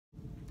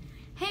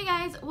Hey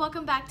guys,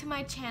 welcome back to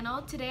my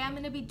channel. Today I'm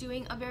going to be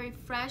doing a very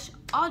fresh,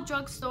 all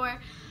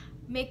drugstore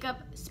makeup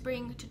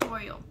spring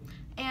tutorial.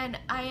 And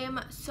I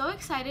am so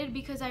excited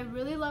because I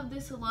really love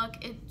this look.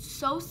 It's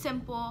so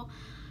simple.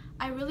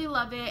 I really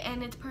love it,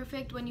 and it's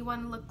perfect when you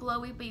want to look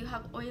glowy but you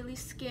have oily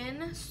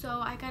skin. So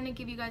I kind of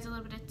give you guys a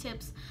little bit of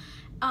tips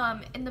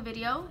in the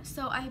video.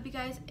 So I hope you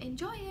guys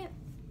enjoy it.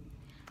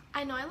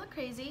 I know I look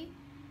crazy,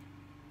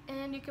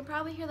 and you can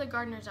probably hear the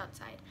gardeners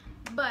outside.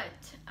 But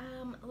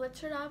let's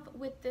start off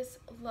with this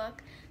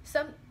look.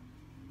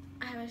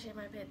 I haven't shaved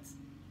my pits.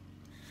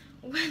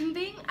 One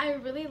thing I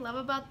really love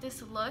about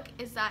this look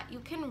is that you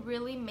can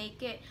really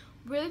make it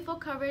really full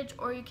coverage,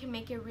 or you can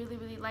make it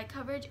really light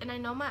coverage. And I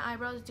know my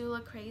eyebrows do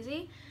look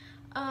crazy,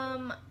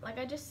 like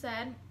I just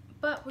said,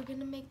 but we're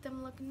gonna make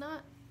them look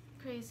not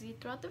crazy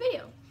throughout the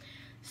video.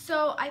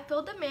 So I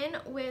filled them in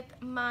with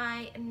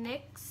my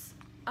NYX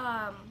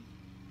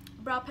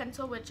brow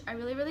pencil, which I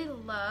really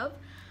love.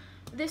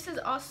 This is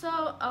also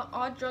an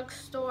all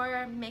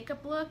drugstore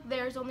makeup look.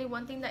 There's only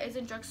one thing that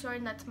isn't drugstore,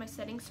 and that's my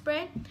setting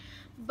spray.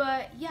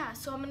 But yeah,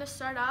 so I'm going to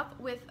start off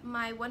with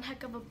my One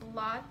Heck of a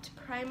Blot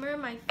primer,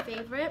 my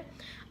favorite.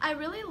 I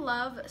really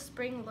love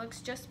spring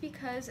looks just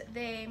because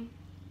they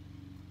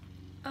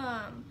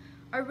are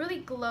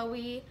really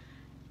glowy,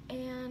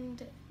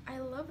 and I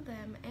love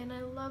them. And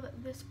I love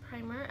this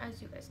primer,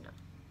 as you guys know.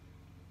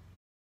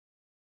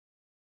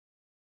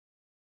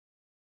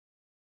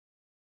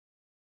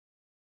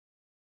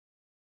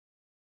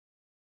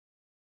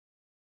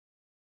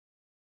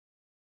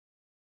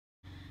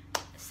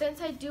 Since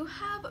I do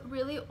have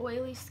really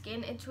oily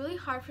skin, it's really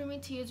hard for me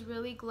to use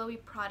really glowy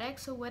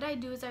products. So what I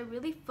do is I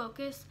really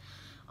focus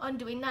on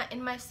doing that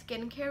in my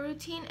skincare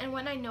routine. And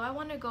when I know I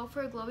want to go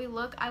for a glowy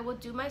look, I will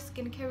do my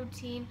skincare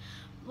routine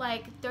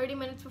like 30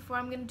 minutes before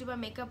I'm going to do my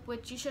makeup,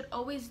 which you should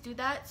always do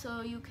that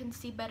so you can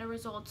see better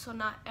results, so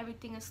not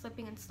everything is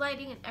slipping and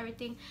sliding and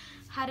everything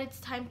had its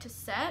time to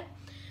set.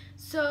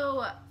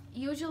 So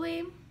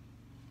usually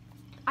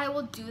I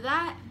will do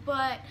that,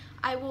 but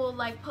I will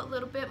like put a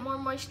little bit more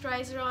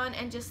moisturizer on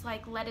and just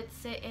like let it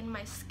sit in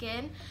my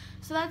skin.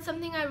 So that's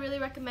something I really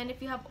recommend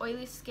if you have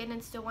oily skin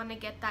and still want to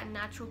get that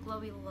natural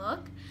glowy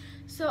look.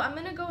 So I'm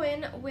going to go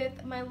in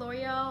with my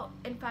L'Oreal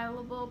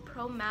Infallible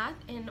Pro Matte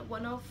in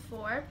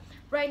 104.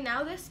 Right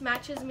now this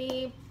matches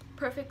me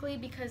perfectly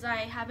because I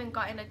haven't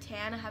gotten a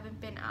tan. I haven't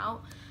been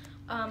out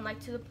like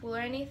to the pool or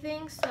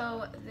anything,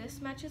 so this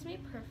matches me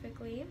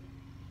perfectly.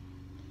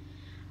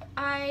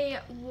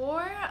 I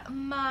wore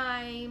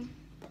my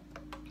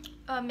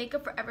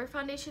Makeup Forever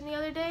foundation the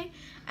other day,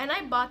 and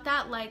I bought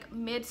that like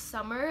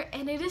mid-summer,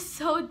 and it is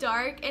so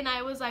dark, and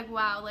I was like,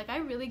 wow, like I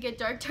really get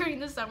dark during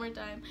the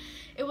summertime.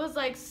 It was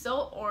like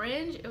so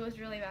orange, it was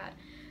really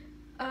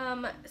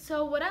bad.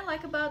 So what I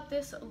like about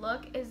this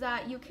look is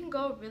that you can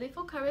go really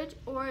full coverage,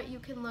 or you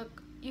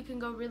can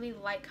go really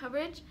light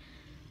coverage.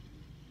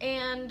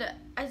 And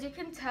as you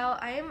can tell,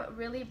 I am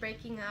really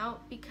breaking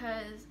out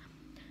because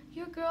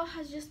your girl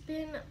has just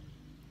been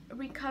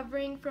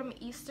recovering from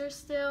Easter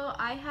still.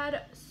 I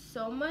had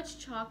so much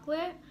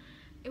chocolate.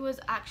 It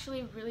was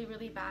actually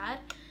really bad.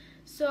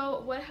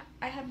 So what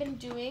I have been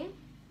doing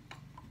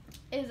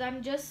is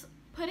I'm just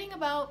putting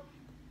about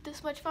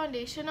this much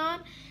foundation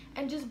on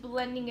and just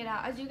blending it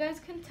out. As you guys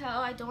can tell,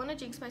 I don't want to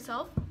jinx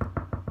myself,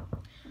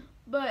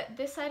 but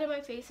this side of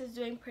my face is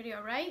doing pretty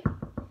alright,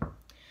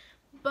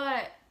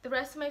 but the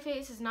rest of my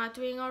face is not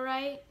doing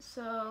alright.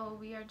 So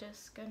we are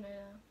just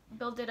gonna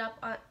build it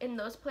up in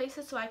those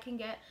places so I can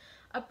get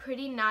a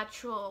pretty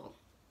natural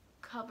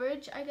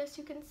coverage, I guess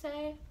you can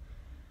say,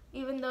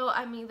 even though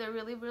I'm either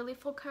really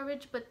full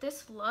coverage. But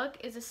this look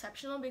is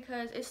exceptional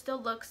because it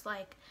still looks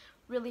like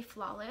really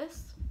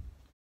flawless.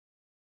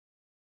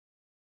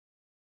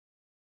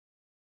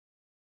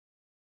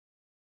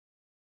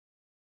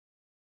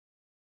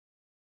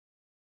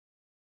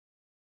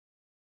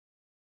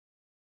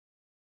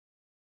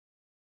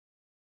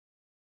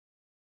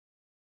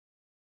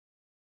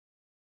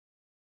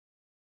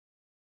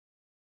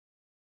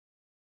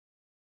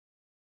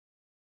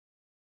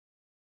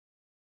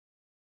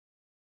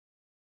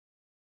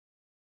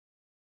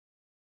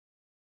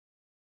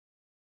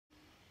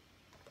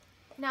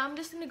 Now I'm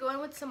just going to go in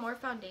with some more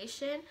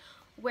foundation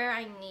where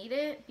I need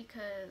it,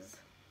 because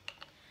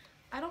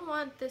I don't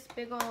want these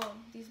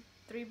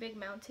 3 big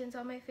mountains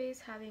on my face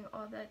having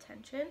all the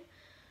attention.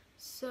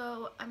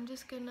 So I'm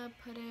just going to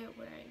put it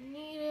where I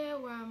need it,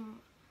 where I'm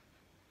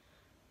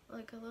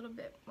like a little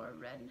bit more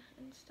red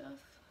and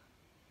stuff.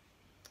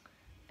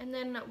 And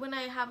then when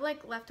I have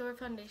like leftover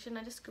foundation,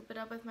 I just scoop it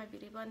up with my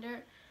beauty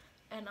blender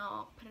and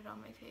I'll put it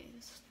on my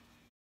face.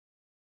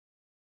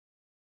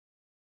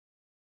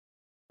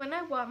 When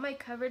I want my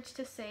coverage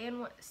to stay in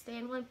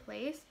one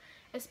place,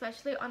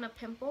 especially on a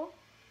pimple,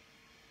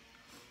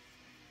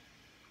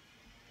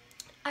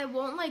 I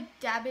won't like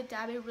dab it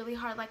really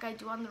hard like I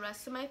do on the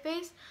rest of my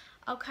face.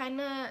 I'll kind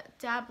of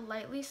dab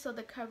lightly so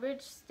the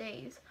coverage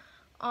stays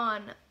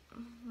on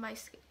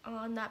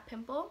that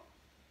pimple.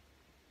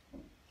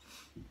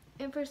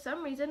 And for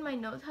some reason my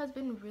nose has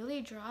been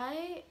really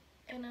dry,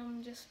 and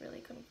I'm just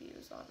really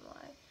confused on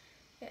why.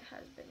 it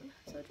has been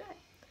so dry.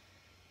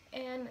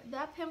 And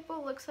that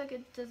pimple looks like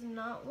it does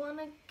not want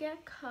to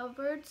get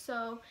covered,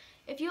 so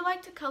if you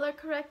like to color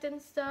correct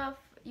and stuff,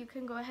 you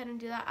can go ahead and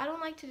do that. I don't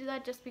like to do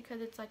that just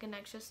because it's like an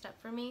extra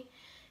step for me,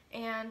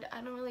 and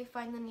I don't really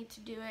find the need to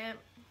do it.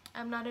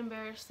 I'm not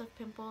embarrassed of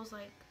pimples,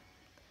 like,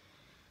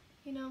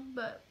 you know,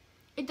 but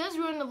it does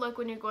ruin the look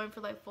when you're going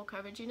for like full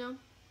coverage, you know.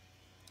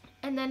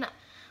 And then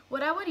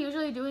what I would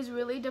usually do is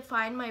really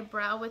define my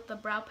brow with the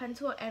brow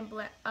pencil and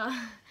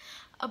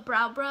a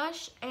brow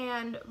brush,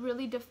 and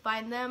really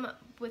define them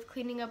with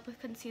cleaning up with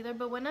concealer.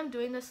 But when I'm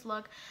doing this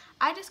look,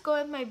 I just go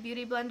with my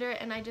beauty blender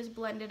and I just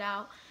blend it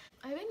out.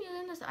 I've been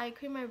using this eye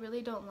cream I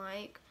really don't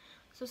like,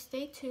 so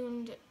stay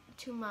tuned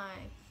to my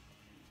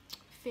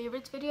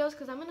favorites videos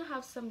because I'm gonna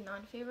have some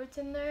non-favorites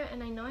in there,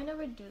 and I know I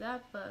never do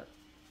that, but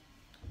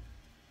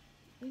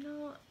you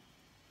know,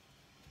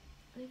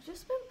 they've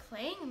just been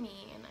playing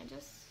me and I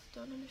just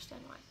don't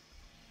understand why.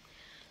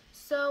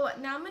 So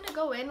now I'm gonna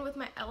go in with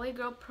my LA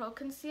Girl Pro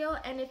Conceal,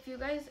 and if you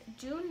guys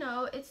do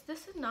know,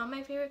 this is not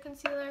my favorite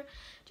concealer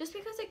just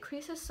because it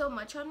creases so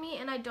much on me,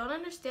 and I don't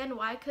understand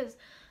why, because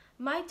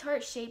my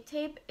Tarte Shape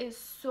Tape is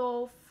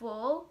so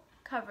full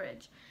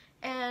coverage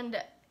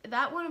and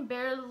that one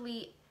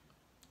barely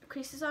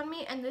creases on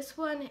me, and this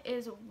one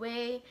is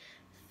way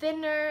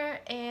thinner,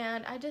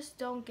 and I just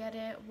don't get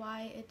it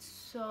why it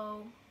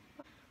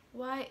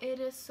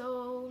is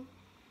so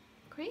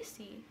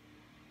creasy,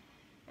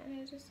 and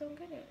I just don't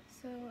get it.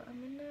 So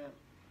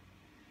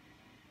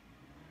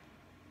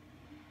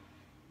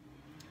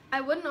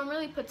I would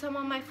normally put some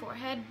on my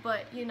forehead,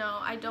 but you know,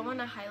 I don't want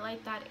to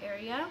highlight that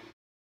area.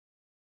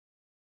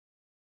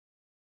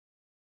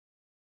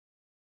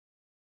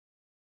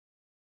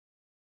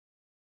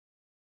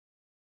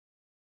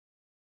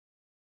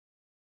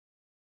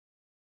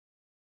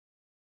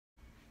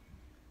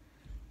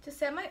 To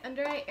set my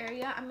under eye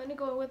area, I'm going to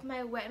go with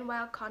my Wet n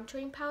Wild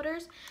contouring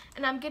powders,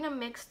 and I'm going to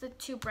mix the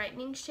two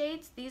brightening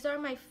shades. These are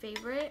my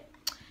favorite,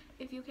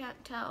 if you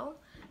can't tell.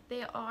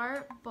 They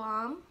are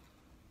bomb.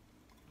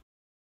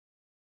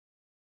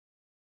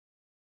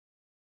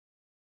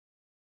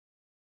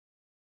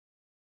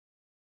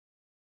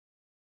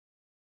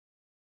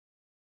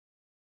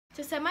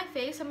 To set my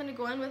face, I'm going to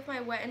go in with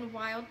my Wet n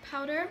Wild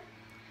powder,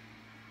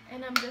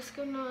 and I'm just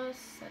going to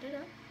set it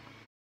up.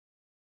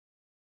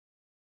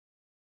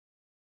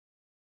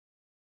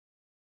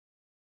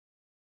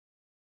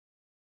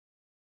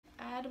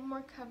 Add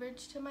more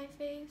coverage to my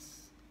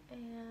face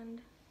and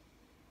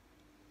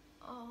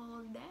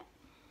all that.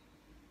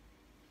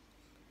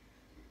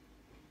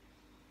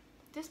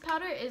 This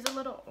powder is a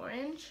little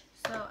orange,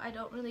 so I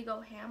don't really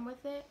go ham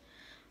with it,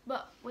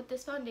 but with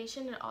this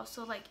foundation it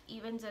also like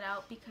evens it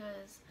out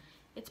because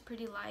it's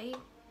pretty light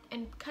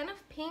and kind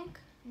of pink,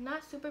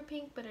 not super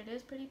pink, but it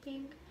is pretty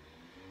pink,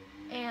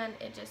 and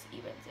it just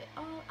evens it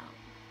all out.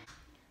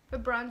 For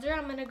bronzer,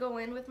 I'm going to go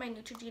in with my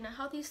Neutrogena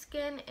Healthy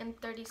Skin in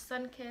 30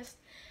 Sunkissed.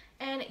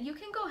 And you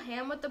can go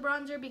ham with the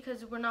bronzer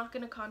because we're not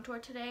going to contour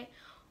today.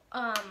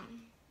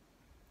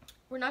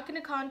 We're not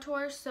going to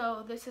contour,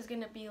 so this is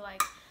going to be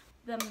like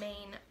the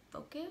main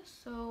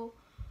focus. So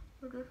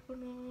we're just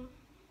going to...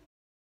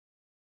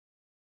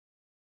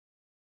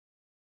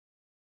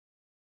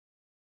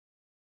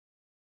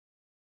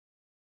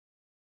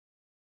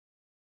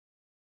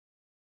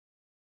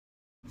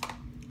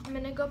 I'm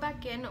going to go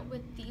back in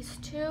with these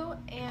two,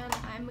 and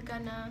I'm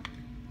going to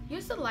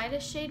use the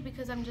lightest shade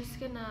because I'm just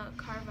going to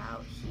carve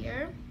out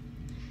here.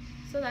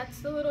 So that's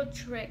the little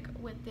trick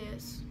with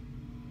this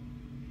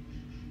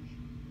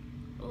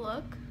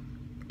look,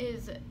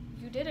 is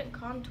you didn't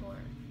contour,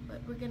 but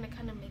we're going to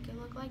kind of make it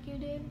look like you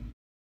did.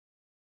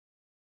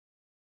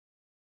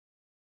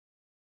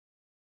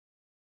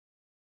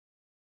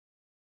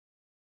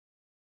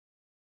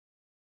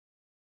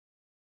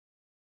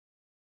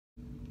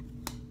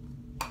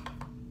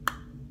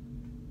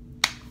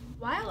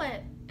 While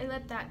I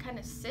let that kind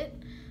of sit,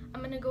 I'm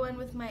going to go in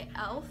with my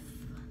e.l.f.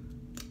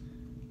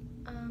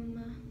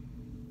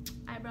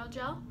 eyebrow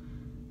gel,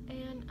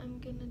 and I'm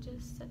going to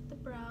just set the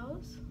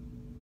brows.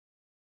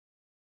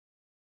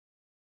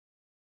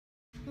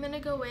 I'm going to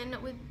go in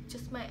with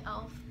just my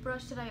e.l.f.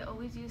 brush that I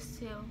always use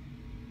to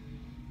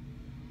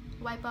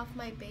wipe off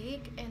my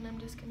bake, and I'm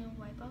just going to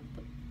wipe off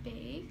the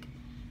bake.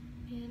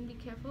 And be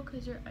careful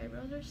because your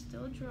eyebrows are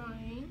still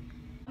drying.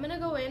 I'm going to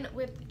go in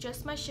with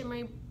just my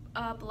shimmery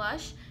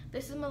blush.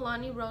 This is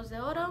Milani Rose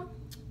Oro,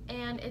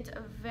 and it's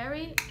a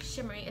very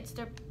shimmery. It's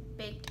their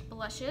baked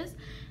blushes,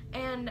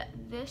 and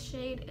this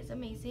shade is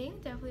amazing.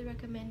 Definitely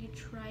recommend you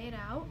try it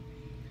out.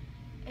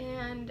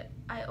 And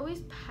I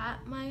always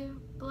pat my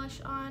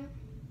blush on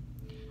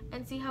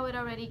and see how it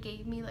already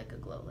gave me like a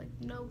glow, like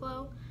no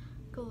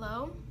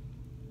glow,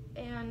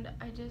 and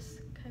I just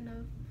kind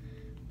of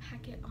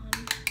pack it on.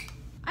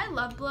 I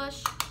love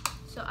blush,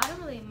 so I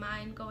don't really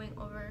mind going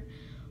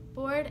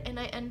overboard, and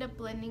I end up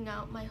blending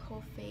out my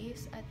whole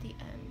face at the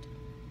end.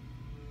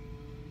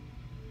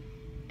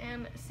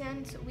 And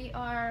since we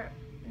are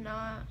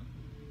not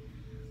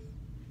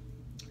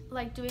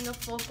like doing a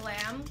full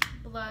glam,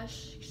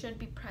 blush should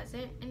be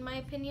present in my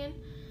opinion.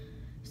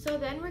 So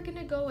then we're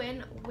gonna go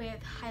in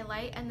with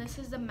highlight, and this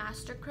is the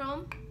Master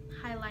Chrome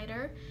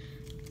highlighter,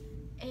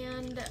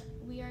 and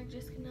we are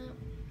just gonna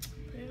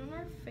put it on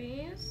our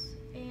face,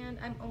 and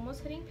I'm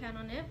almost hitting pan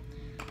on it.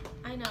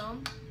 I know,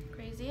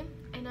 crazy.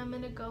 And I'm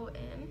gonna go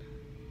in,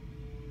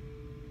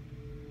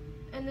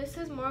 and this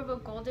is more of a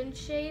golden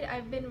shade.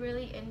 I've been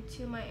really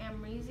into my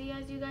Amrezy,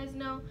 as you guys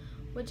know,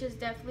 which is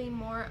definitely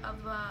more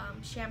of a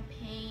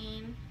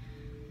champagne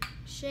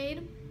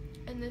shade,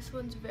 and this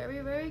one's very,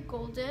 very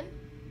golden,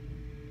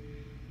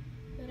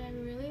 but I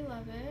really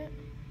love it.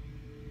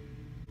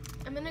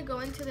 I'm gonna go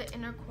into the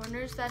inner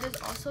corners. That is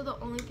also the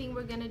only thing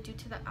we're gonna do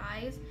to the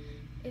eyes,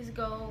 is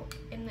go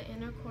in the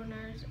inner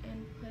corners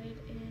and put it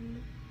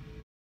in.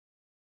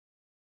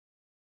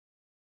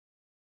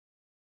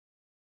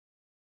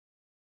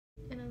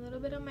 And a little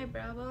bit on my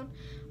brow bone.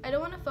 I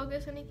don't want to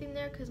focus anything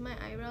there because my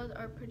eyebrows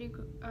are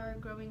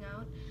growing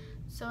out,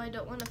 so I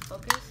don't want to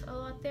focus a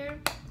lot there.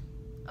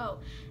 Oh,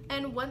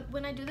 and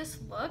when I do this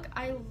look,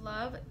 I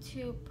love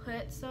to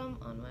put some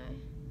on my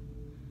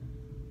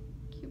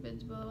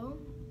Cupid's bow.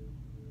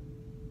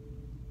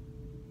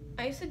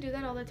 I used to do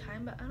that all the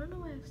time, but I don't know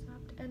why I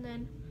stopped. And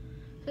then,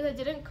 since I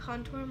didn't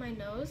contour my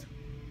nose,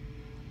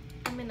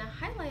 I'm gonna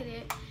highlight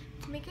it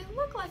to make it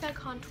look like I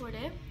contoured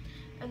it.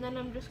 And then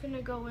I'm just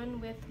gonna go in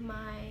with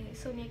my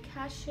Sonia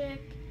Kashuk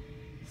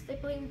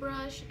stippling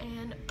brush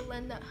and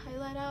blend that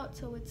highlight out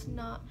so it's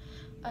not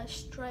a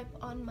stripe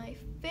on my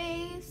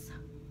face.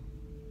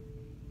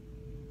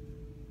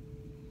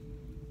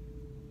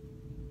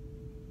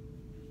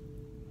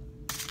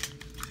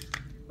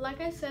 Like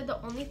I said,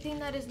 the only thing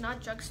that is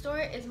not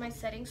drugstore is my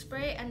setting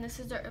spray, and this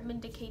is the Urban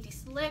Decay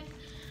Slick.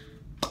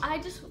 I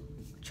just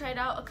tried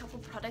out a couple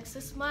products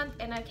this month,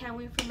 and I can't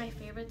wait for my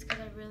favorites because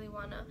I really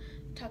want to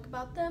talk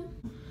about them.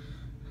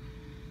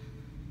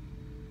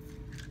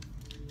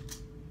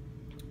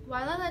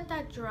 While I let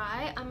that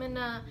dry, I'm going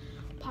to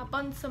pop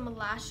on some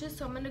lashes.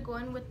 So I'm going to go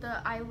in with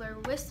the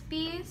Eyelure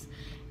Wispies,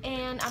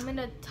 and I'm going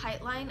to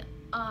tightline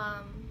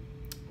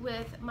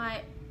with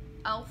my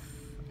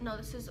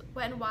this is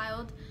Wet n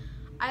Wild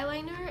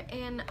eyeliner,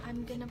 and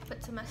I'm gonna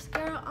put some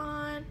mascara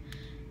on,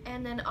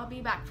 and then I'll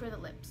be back for the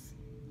lips.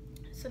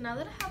 So now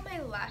that I have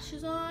my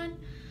lashes on,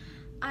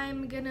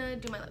 I'm gonna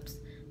do my lips.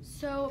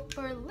 So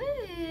for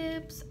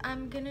lips,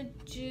 I'm gonna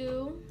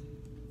do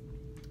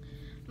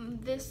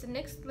this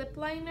NYX lip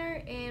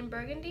liner in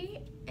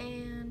burgundy,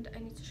 and I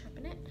need to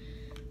sharpen it.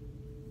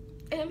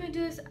 And I'm gonna do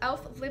this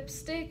e.l.f.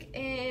 lipstick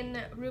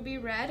in ruby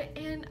red,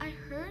 and I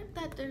heard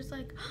that there's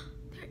like,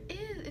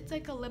 it's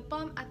like a lip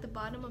balm at the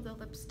bottom of the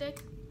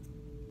lipstick.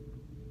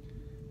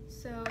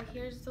 So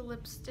here's the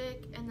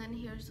lipstick, and then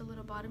here's the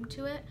little bottom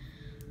to it.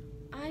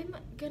 I'm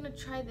gonna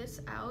try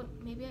this out.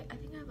 Maybe I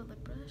think I have a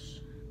lip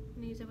brush. I'm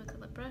gonna use it with a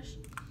lip brush.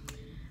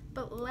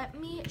 But let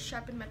me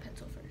sharpen my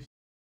pencil first.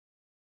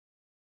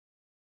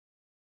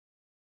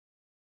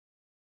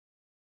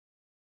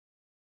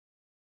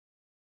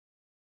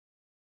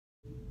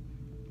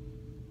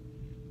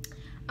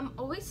 I'm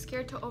always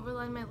scared to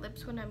overline my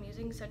lips when I'm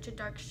using such a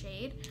dark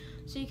shade,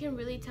 so you can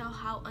really tell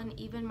how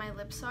uneven my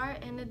lips are,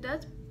 and it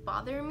does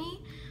bother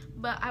me,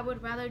 but I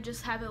would rather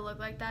just have it look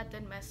like that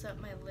than mess up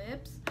my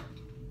lips.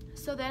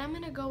 So then I'm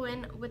gonna go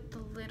in with the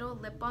little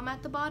lip balm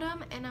at the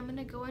bottom, and I'm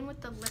gonna go in with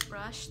the lip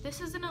brush.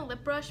 This isn't a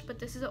lip brush, but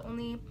this is the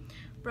only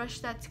brush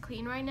that's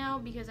clean right now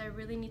because I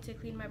really need to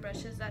clean my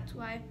brushes. That's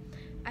why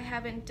I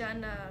haven't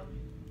done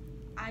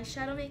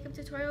eyeshadow makeup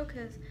tutorial,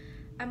 because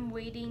I'm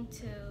waiting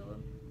to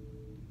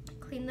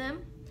clean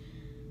them.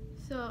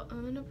 So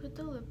I'm gonna put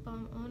the lip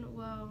balm on.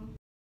 Wow.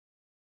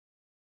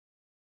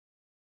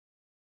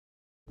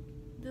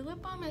 The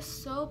lip balm is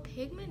so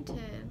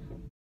pigmented.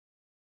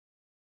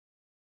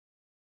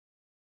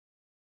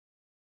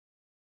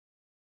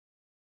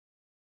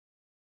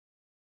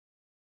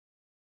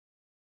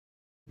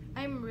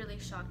 I'm really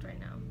shocked right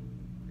now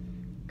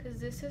because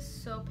this is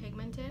so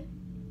pigmented.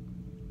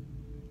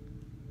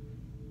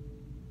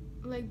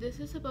 Like, this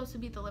is supposed to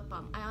be the lip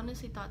balm. I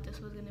honestly thought this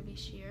was gonna be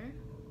sheer.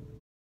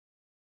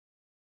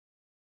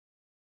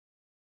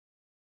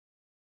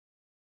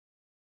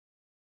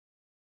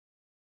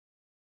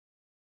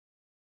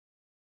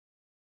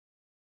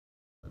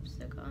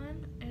 Lipstick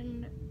on,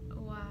 and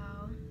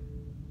wow,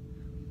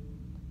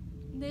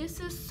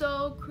 this is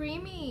so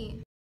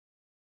creamy.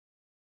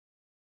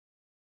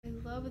 I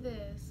love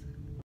this.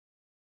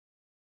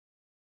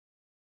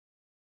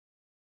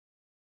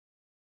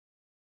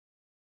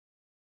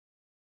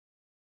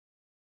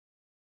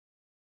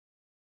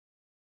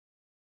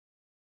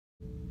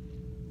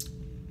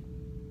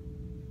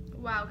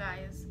 Wow,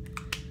 guys,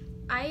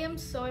 I am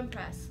so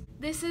impressed.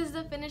 This is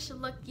the finished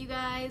look, you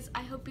guys.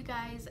 I hope you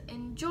guys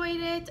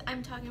enjoyed it.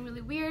 I'm talking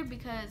really weird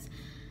because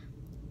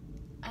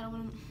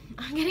I'm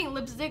getting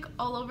lipstick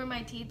all over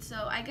my teeth,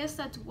 so I guess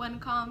that's one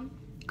con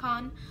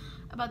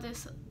about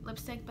this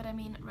lipstick, but I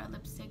mean, red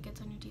lipstick gets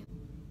on your teeth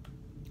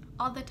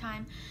all the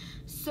time.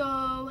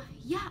 So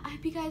yeah, I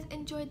hope you guys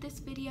enjoyed this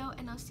video,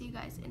 and I'll see you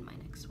guys in my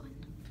next one.